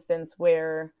another instance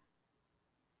where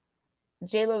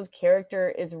J-Lo's character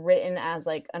is written as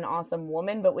like an awesome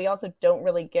woman, but we also don't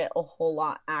really get a whole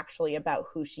lot actually about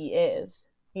who she is.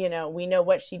 We know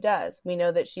what she does. We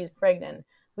know that she's pregnant.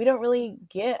 We don't really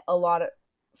get a lot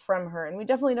from her, and we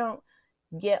definitely don't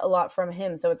get a lot from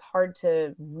him. So it's hard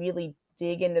to really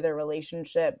dig into their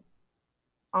relationship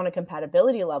on a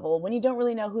compatibility level when you don't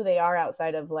really know who they are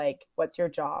outside of like, what's your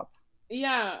job?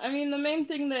 Yeah, I mean, the main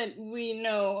thing that we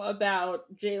know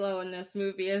about J-Lo in this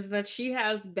movie is that she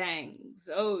has bangs.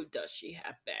 Oh, does she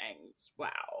have bangs?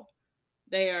 Wow.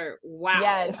 They are, wow.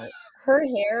 Yeah, her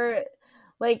hair,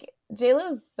 like,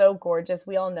 J-Lo's so gorgeous.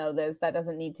 We all know this. That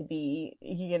doesn't need to be,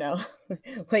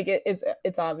 like,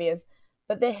 it's obvious.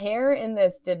 But the hair in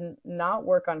this did not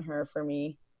work on her for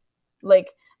me.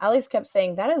 Like, Alex kept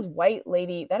saying, that is a white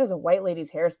lady's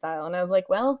hairstyle. And I was like,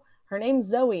 well, her name's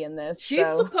Zoe in this. She's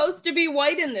supposed to be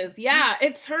white in this. Yeah,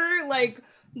 it's her like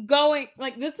going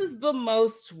like this is the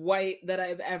most white that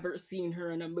I've ever seen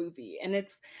her in a movie. And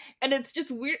it's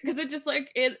just weird because it just like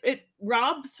it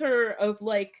robs her of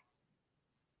like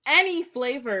any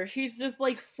flavor. She's just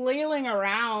like flailing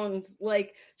around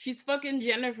like she's fucking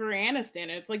Jennifer Aniston.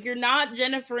 It's like, you're not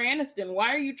Jennifer Aniston. Why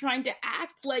are you trying to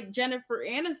act like Jennifer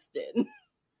Aniston?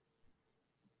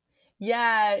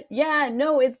 Yeah,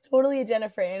 no, it's totally a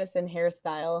Jennifer Aniston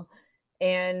hairstyle.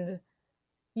 And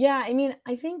yeah, I mean,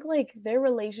 I think like their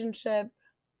relationship,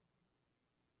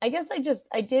 I guess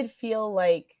I did feel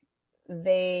like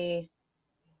I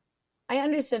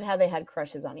understood how they had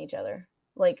crushes on each other.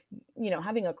 Like,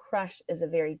 having a crush is a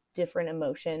very different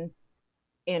emotion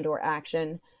and or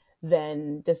action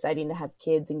than deciding to have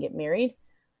kids and get married.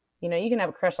 You can have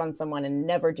a crush on someone and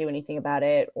never do anything about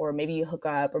it, or maybe you hook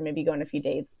up, or maybe you go on a few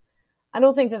dates. I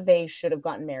don't think that they should have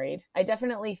gotten married. I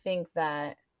definitely think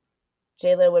that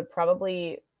J-Lo would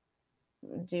probably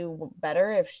do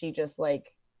better if she just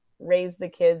like raised the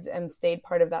kids and stayed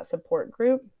part of that support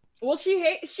group. Well, she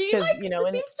like seems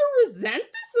to resent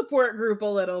the support group a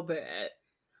little bit.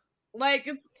 Like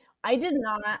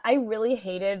I really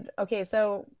hated. Okay,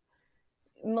 so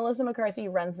Melissa McCarthy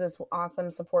runs this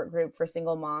awesome support group for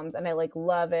single moms, and I like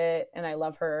love it, and I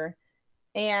love her.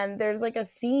 And there's like a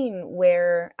scene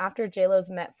where after J-Lo's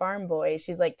met Farm Boy,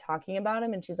 she's like talking about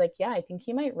him and she's like, yeah, I think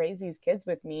he might raise these kids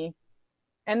with me.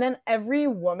 And then every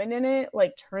woman in it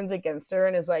like turns against her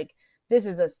and is like, this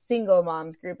is a single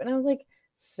moms group. And I was like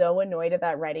so annoyed at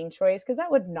that writing choice because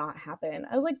that would not happen.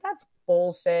 I was like, that's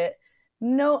bullshit.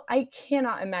 No, I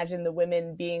cannot imagine the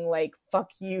women being like, fuck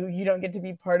you, you don't get to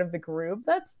be part of the group.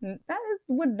 That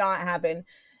would not happen.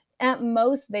 At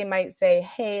most, they might say,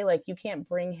 hey, like you can't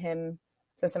bring him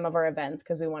to some of our events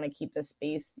because we want to keep the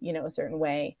space, a certain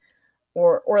way,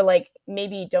 or like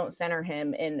maybe don't center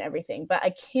him in everything. But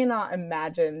I cannot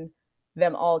imagine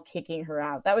them all kicking her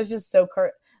out. That was just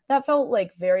that felt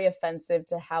like very offensive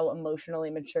to how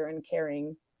emotionally mature and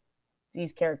caring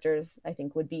these characters, I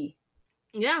think, would be.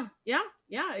 Yeah,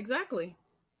 exactly.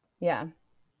 Yeah.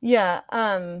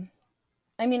 I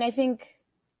mean,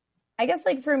 I guess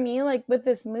like for me, like with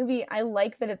this movie, I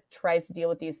like that it tries to deal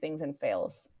with these things and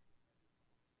fails.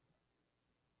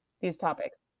 These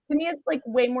topics. To me, it's like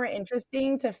way more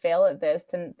interesting to fail at this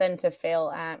than to fail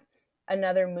at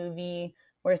another movie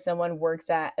where someone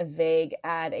works at a vague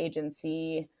ad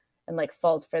agency and like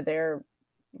falls for their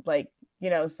like,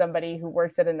 somebody who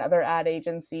works at another ad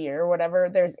agency or whatever.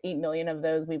 There's 8 million of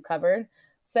those we've covered.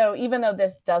 So even though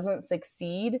this doesn't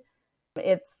succeed,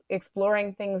 it's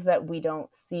exploring things that we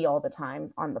don't see all the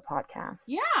time on the podcast.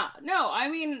 Yeah, no, I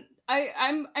mean,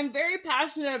 I'm very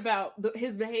passionate about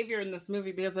his behavior in this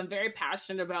movie because I'm very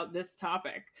passionate about this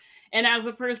topic. And as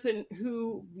a person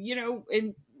who,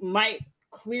 it might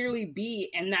clearly be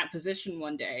in that position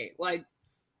one day, like,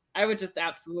 I would just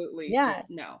absolutely just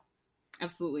no,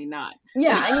 absolutely not.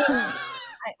 Yeah, I mean,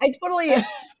 I totally,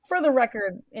 for the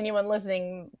record, anyone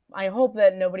listening, I hope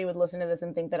that nobody would listen to this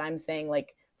and think that I'm saying,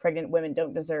 like, pregnant women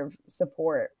don't deserve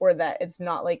support or that it's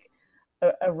not, like,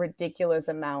 a ridiculous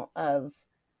amount of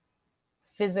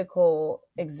physical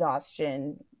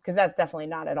exhaustion, because that's definitely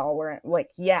not at all where, like,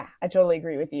 yeah, I totally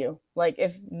agree with you. Like,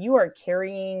 if you are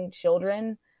carrying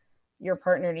children, your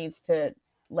partner needs to,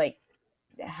 like,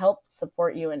 help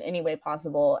support you in any way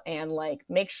possible and, like,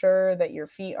 make sure that your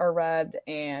feet are rubbed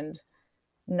and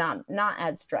not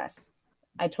add stress.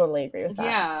 I totally agree with that.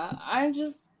 Yeah,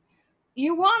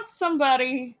 you want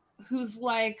somebody who's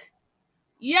like,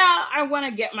 yeah, I want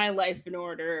to get my life in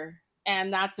order,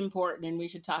 and that's important, and we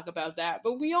should talk about that.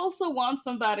 But we also want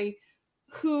somebody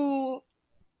who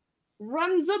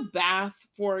runs a bath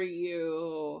for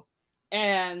you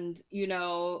and,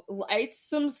 lights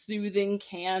some soothing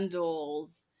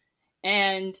candles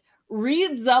and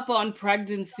reads up on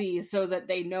pregnancy so that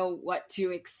they know what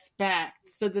to expect,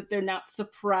 so that they're not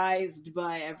surprised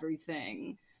by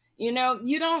everything. You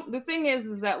don't, the thing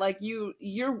is that like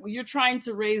you're trying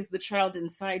to raise the child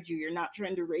inside you. You're not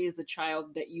trying to raise a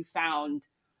child that you found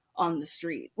on the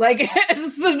street. Like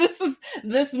so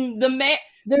this the man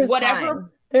There's whatever time.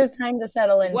 There's time to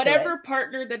settle into whatever it.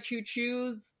 partner that you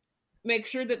choose, make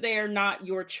sure that they are not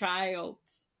your child.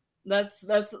 That's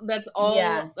all.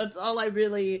 Yeah. That's all I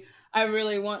really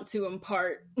want to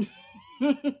impart.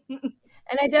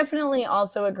 And I definitely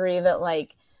also agree that,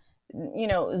 like,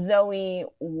 Zoe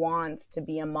wants to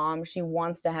be a mom. She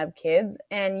wants to have kids.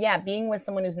 And yeah, being with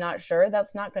someone who's not sure,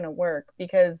 that's not going to work,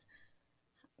 because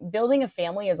building a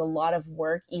family is a lot of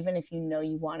work, even if you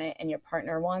want it and your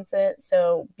partner wants it.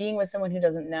 So being with someone who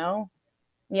doesn't know,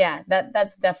 yeah,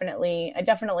 that's definitely, I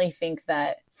definitely think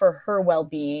that for her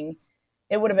well-being,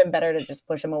 it would have been better to just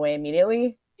push him away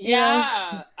immediately.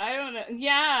 Yeah, I don't know.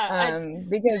 Yeah,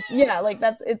 because yeah, like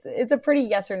it's a pretty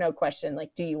yes or no question.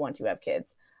 Like, do you want to have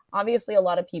kids? Obviously, a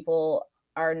lot of people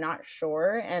are not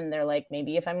sure, and they're like,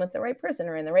 maybe if I'm with the right person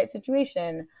or in the right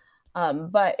situation.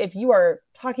 But if you are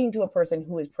talking to a person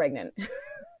who is pregnant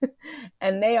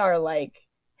and they are like,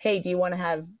 hey, do you want to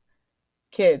have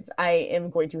kids? I am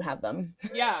going to have them.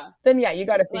 Yeah. Then yeah, you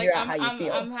got to figure out how you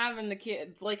feel. I'm having the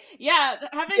kids. Like, yeah,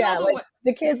 having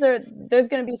the kids are, there's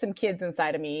going to be some kids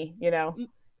inside of me,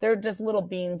 They're just little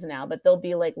beans now, but they'll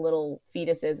be like little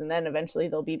fetuses, and then eventually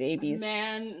they'll be babies.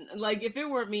 Man, like if it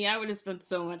were me, I would have spent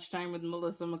so much time with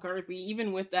Melissa McCarthy,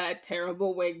 even with that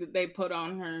terrible wig that they put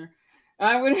on her.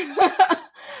 I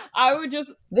would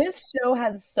just. This show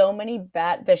has so many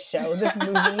this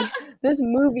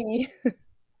movie.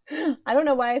 I don't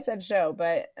know why I said show,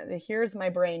 but here's my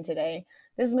brain today.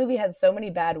 This movie had so many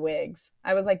bad wigs.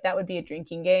 I was like, that would be a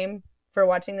drinking game for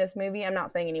watching this movie. I'm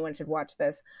not saying anyone should watch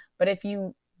this, but if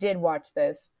you did watch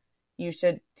this, you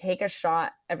should take a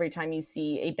shot every time you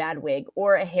see a bad wig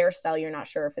or a hairstyle you're not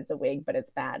sure if it's a wig, but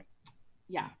it's bad.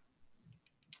 Yeah.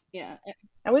 Yeah.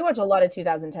 And we watch a lot of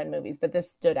 2010 movies, but this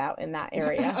stood out in that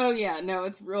area. Oh yeah, no,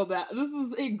 it's real bad. This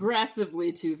is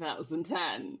aggressively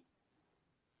 2010.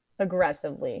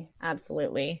 Aggressively,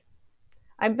 absolutely.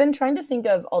 I've been trying to think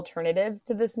of alternatives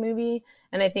to this movie,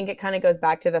 and I think it kind of goes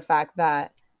back to the fact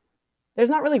that there's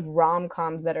not really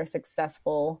rom-coms that are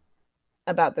successful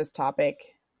about this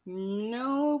topic.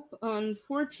 Nope,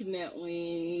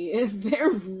 unfortunately, there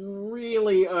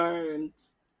really aren't.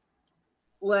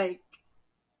 Like,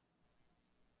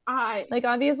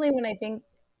 obviously when I think,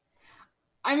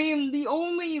 I mean, the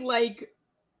only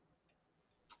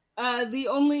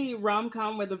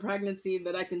rom-com with a pregnancy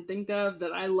that I can think of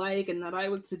that I like and that I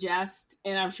would suggest,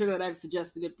 and I'm sure that I've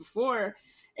suggested it before,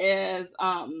 is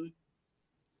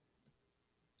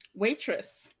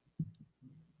Waitress.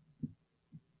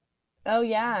 Oh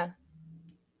yeah.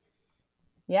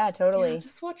 Yeah, totally. Yeah,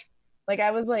 just watch. Like,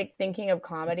 I was like thinking of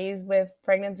comedies with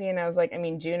pregnancy, and I was like, I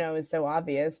mean, Juno is so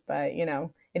obvious, but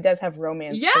it does have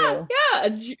romance too. Yeah.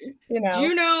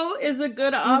 Juno is a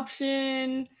good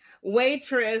option.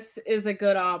 Waitress is a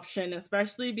good option,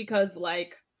 especially because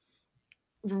like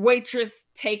Waitress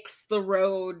takes the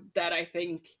road that I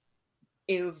think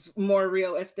is more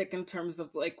realistic in terms of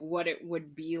like what it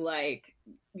would be like.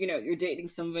 You're dating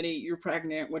somebody, you're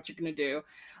pregnant, what you're gonna do.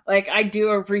 Like, I do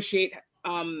appreciate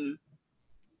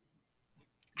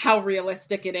how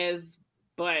realistic it is,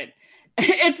 but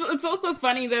it's also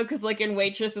funny though, because like in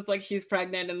Waitress, it's like she's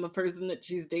pregnant and the person that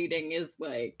she's dating is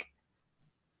like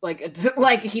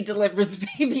he delivers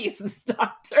babies and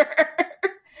stalks her.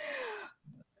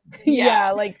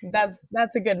 Yeah, like that's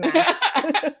a good match.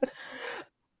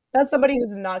 That's somebody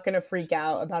who's not going to freak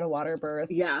out about a water birth.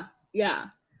 Yeah.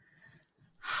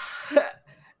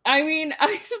 I mean,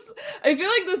 I feel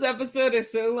like this episode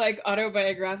is so like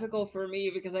autobiographical for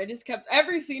me, because I just kept,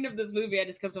 every scene of this movie, I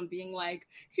just kept on being like,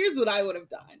 here's what I would have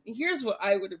done. Here's what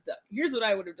I would have done. Here's what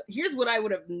I would have done. Here's what I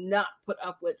would have not put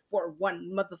up with for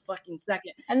one motherfucking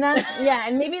second. And that's, yeah.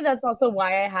 And maybe that's also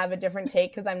why I have a different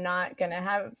take, because I'm not going to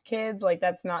have kids. Like,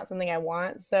 that's not something I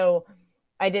want. So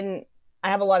I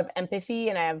have a lot of empathy,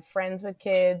 and I have friends with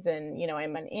kids, and,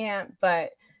 I'm an aunt,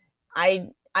 but I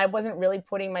wasn't really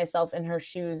putting myself in her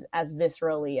shoes as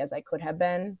viscerally as I could have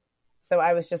been. So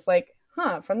I was just like,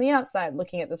 from the outside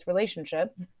looking at this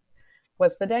relationship,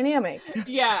 what's the dynamic?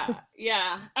 Yeah.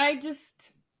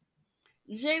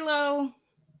 J-Lo,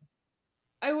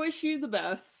 I wish you the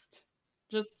best.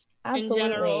 Just Absolutely. in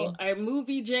general.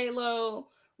 Movie J-Lo,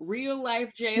 real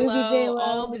life Movie J-Lo, J-Lo.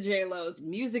 all the J-Los,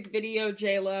 music video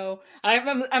J-Lo.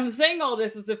 I'm saying all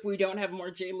this as if we don't have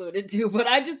more J-Lo to do, but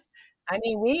I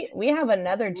mean, we have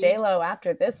another J-Lo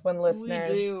after this one, listeners.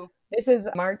 We do. This is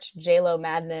March J-Lo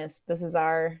madness. This is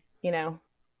our,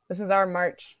 this is our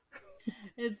March.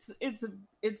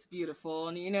 It's beautiful,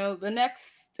 and the next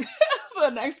the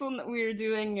next one that we are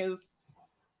doing is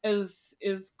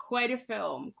quite a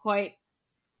film, quite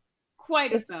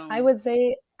a film. I would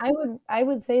say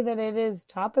that it is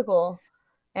topical,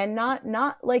 and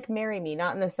not like Marry Me,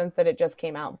 not in the sense that it just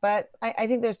came out, but I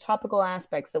think there's topical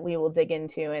aspects that we will dig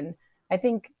into, and I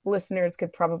think listeners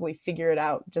could probably figure it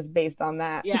out just based on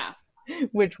that. Yeah.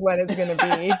 Which one is going to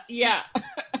be. Yeah.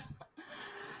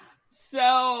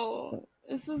 So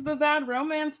this is the Bad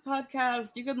Romance Podcast.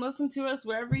 You can listen to us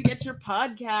wherever you get your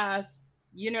podcasts.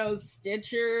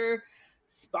 Stitcher,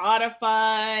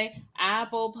 Spotify,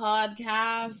 Apple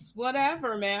Podcasts,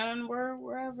 whatever, man.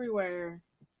 We're everywhere.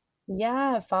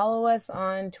 Yeah, follow us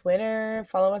on Twitter,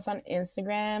 follow us on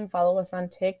Instagram, follow us on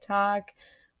TikTok.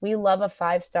 We love a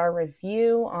 5-star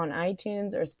review on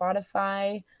iTunes or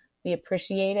Spotify. We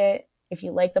appreciate it. If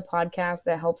you like the podcast,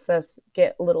 it helps us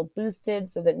get a little boosted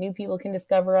so that new people can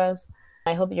discover us.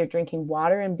 I hope you're drinking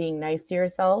water and being nice to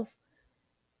yourself.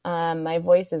 My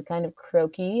voice is kind of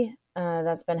croaky.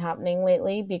 That's been happening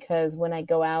lately because when I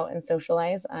go out and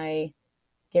socialize, I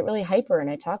get really hyper and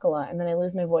I talk a lot and then I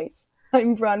lose my voice.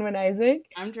 I'm Bronwyn Isaac.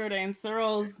 I'm Jordan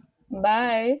Searles.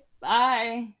 Bye.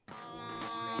 Bye.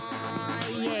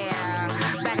 Yeah,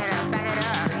 back it up, back it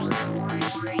up.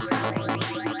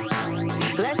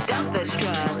 Let's dump this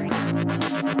truck.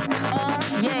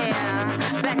 Yeah,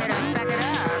 back it up, back it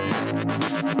up.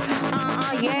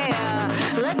 Yeah,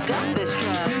 let's dump this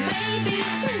truck. Maybe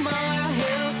tomorrow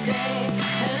he'll say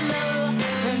hello,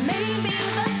 and maybe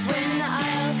that's when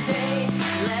I'll say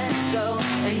let's go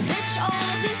and ditch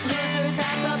all these losers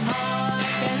at the park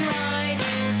and ride,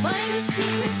 find a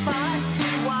secret spot.